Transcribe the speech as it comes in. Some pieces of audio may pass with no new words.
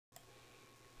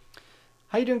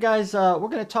How you doing, guys? We're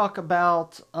going to talk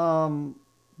about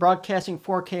broadcasting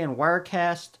 4K and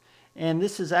Wirecast, and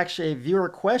this is actually a viewer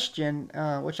question,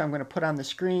 which I'm going to put on the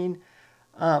screen.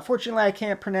 Fortunately, I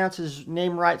can't pronounce his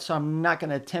name right, so I'm not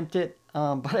going to attempt it,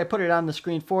 but I put it on the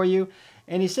screen for you.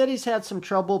 And he said he's had some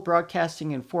trouble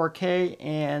broadcasting in 4K,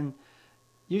 and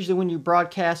usually when you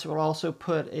broadcast, it will also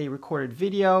put a recorded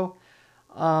video.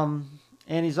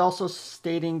 And he's also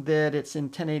stating that it's in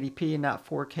 1080p and not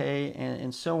 4K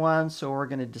and so on. So we're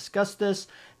going to discuss this.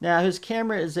 Now his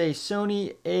camera is a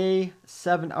Sony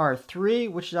A7R III,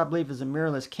 which I believe is a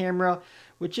mirrorless camera,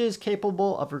 which is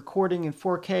capable of recording in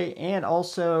 4K and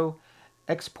also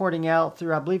exporting out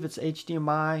through, I believe it's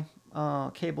HDMI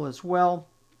cable as well.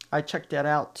 I checked that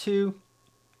out too.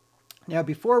 Now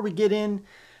before we get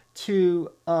into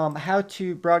how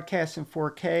to broadcast in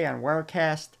 4K on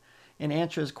Wirecast and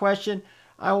answer his question,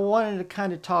 I wanted to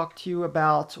kind of talk to you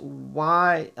about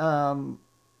why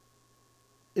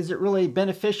is it really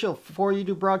beneficial for you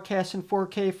to broadcast in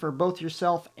 4K for both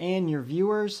yourself and your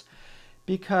viewers,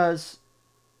 because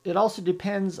it also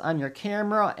depends on your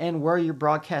camera and where you're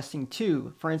broadcasting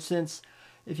to. For instance,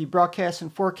 if you broadcast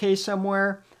in 4K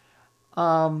somewhere,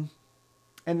 and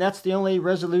that's the only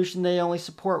resolution, they only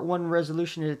support one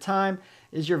resolution at a time,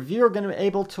 is your viewer going to be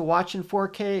able to watch in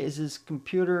 4K? Is his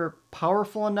computer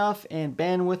powerful enough and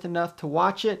bandwidth enough to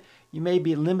watch it? You may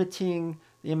be limiting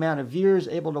the amount of viewers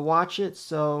able to watch it,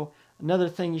 so another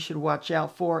thing you should watch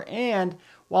out for. And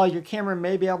while your camera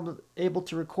may be able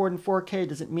to record in 4K,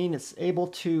 doesn't mean it's able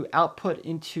to output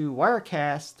into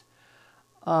Wirecast.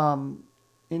 In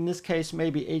this case,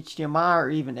 maybe HDMI or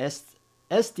even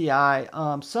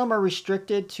SDI. Some are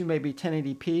restricted to maybe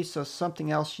 1080p, so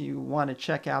something else you want to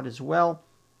check out as well.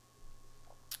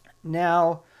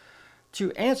 Now,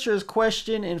 to answer his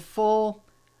question in full,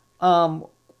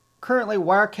 currently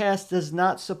Wirecast does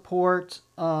not support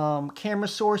camera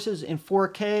sources in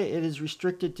 4K. It is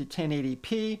restricted to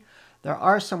 1080p. There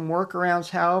are some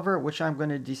workarounds, however, which I'm going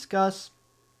to discuss.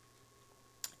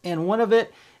 And one of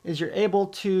it is you're able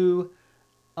to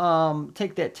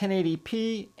take that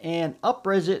 1080p and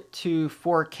upres it to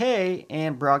 4K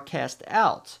and broadcast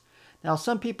out. Now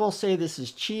some people say this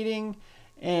is cheating,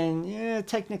 and yeah,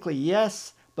 technically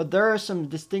yes, but there are some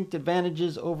distinct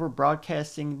advantages over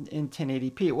broadcasting in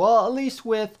 1080p. Well, at least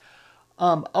with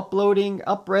upresing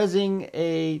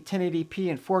a 1080p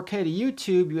and 4K to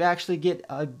YouTube, you actually get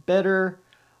a better,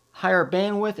 higher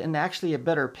bandwidth and actually a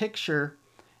better picture.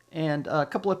 And a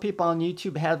couple of people on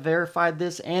YouTube have verified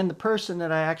this, and the person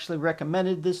that I actually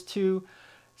recommended this to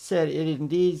said it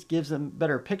indeed gives them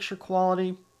better picture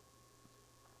quality.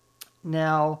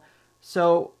 Now,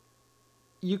 so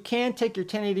you can take your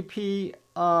 1080p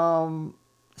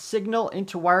signal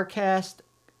into Wirecast,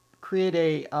 create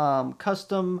a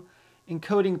custom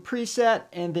encoding preset,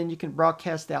 and then you can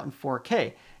broadcast out in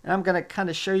 4K. And I'm going to kind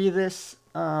of show you this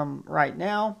right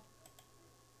now.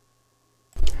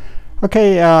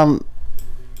 Okay,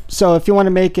 so if you want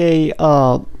to make a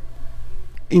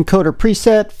encoder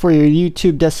preset for your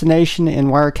YouTube destination in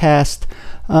Wirecast,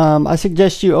 I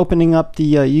suggest you opening up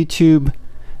the YouTube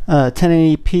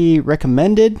 1080p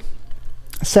recommended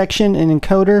section in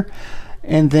Encoder,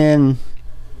 and then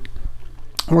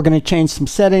we're going to change some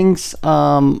settings.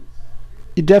 You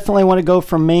definitely want to go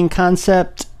from main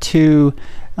concept to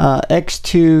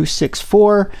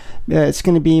X264. It's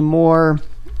going to be more.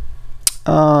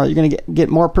 You're going to get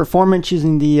more performance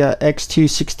using the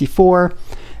X264,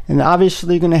 and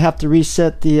obviously you're going to have to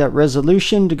reset the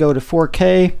resolution to go to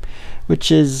 4K,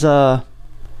 which is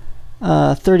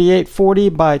 3840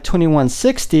 by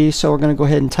 2160. So we're going to go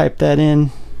ahead and type that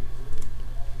in,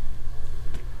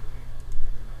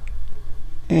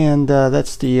 and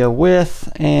that's the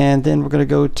width, and then we're going to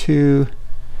go to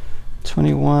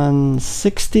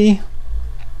 2160.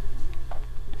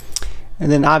 And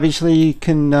then obviously you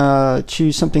can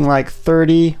choose something like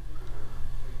 30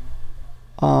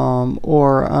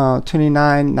 or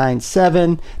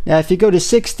 2997. Now if you go to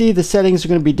 60, the settings are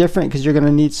going to be different because you're going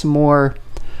to need some more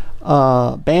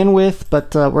bandwidth,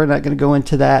 but we're not going to go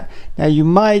into that. Now you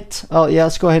might, oh yeah,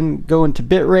 let's go ahead and go into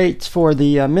bit rates. For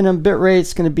the minimum bit rate,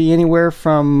 it's going to be anywhere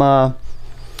from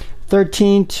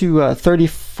 13 to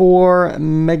 34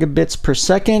 megabits per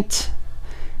second.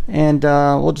 And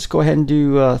we'll just go ahead and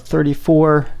do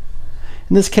 34.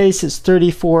 In this case, it's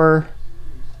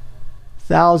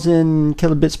 34,000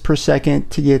 kilobits per second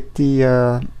to get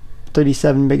the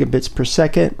 37 megabits per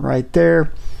second right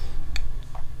there.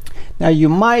 Now you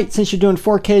might, since you're doing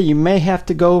 4K, you may have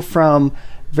to go from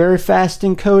very fast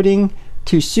encoding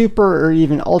to super or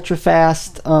even ultra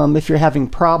fast if you're having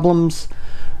problems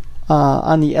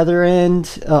on the other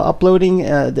end uploading.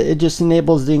 It just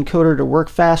enables the encoder to work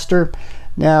faster.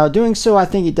 Now, doing so, I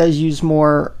think it does use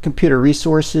more computer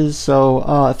resources. So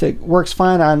if it works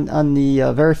fine on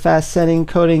the very fast setting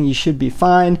encoding, you should be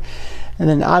fine. And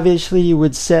then obviously you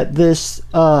would set this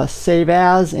save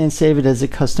as and save it as a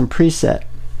custom preset.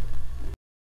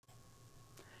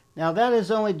 Now that is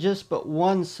only just but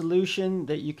one solution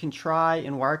that you can try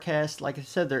in Wirecast. Like I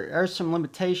said, there are some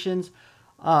limitations.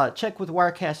 Check with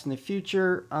Wirecast in the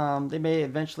future. They may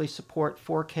eventually support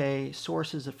 4K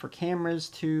sources for cameras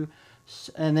too,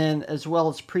 and then as well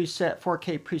as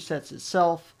 4K presets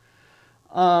itself.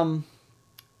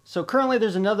 So currently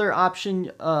there's another option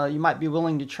you might be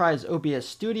willing to try is OBS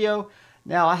Studio.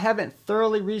 Now I haven't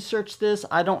thoroughly researched this.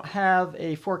 I don't have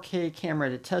a 4K camera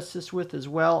to test this with as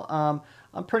well.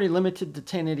 I'm pretty limited to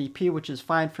 1080p, which is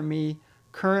fine for me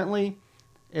currently,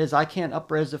 as I can't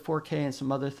up-res to 4K and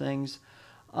some other things.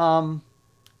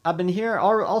 I've been here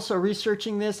also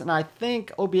researching this, and I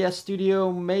think OBS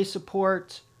Studio may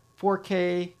support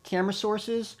 4K camera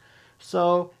sources.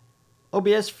 So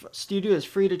OBS Studio is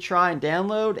free to try and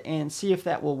download and see if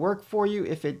that will work for you.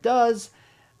 If it does,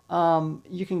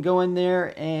 you can go in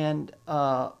there and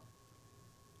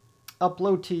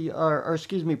upload to, or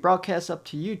excuse me, broadcast up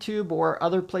to YouTube or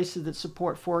other places that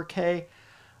support 4K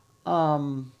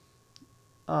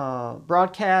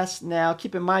broadcast. Now,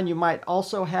 keep in mind, you might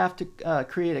also have to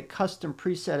create a custom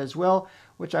preset as well,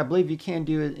 which I believe you can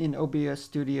do in OBS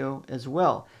Studio as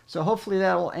well. So hopefully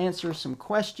that will answer some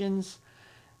questions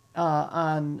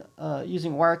on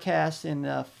using Wirecast in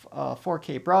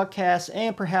 4K broadcasts,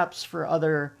 and perhaps for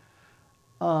other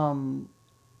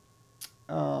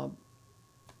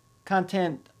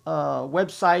content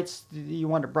websites that you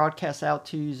want to broadcast out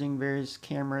to using various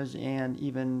cameras and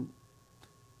even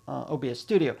OBS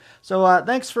Studio. So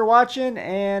thanks for watching,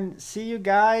 and see you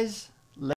guys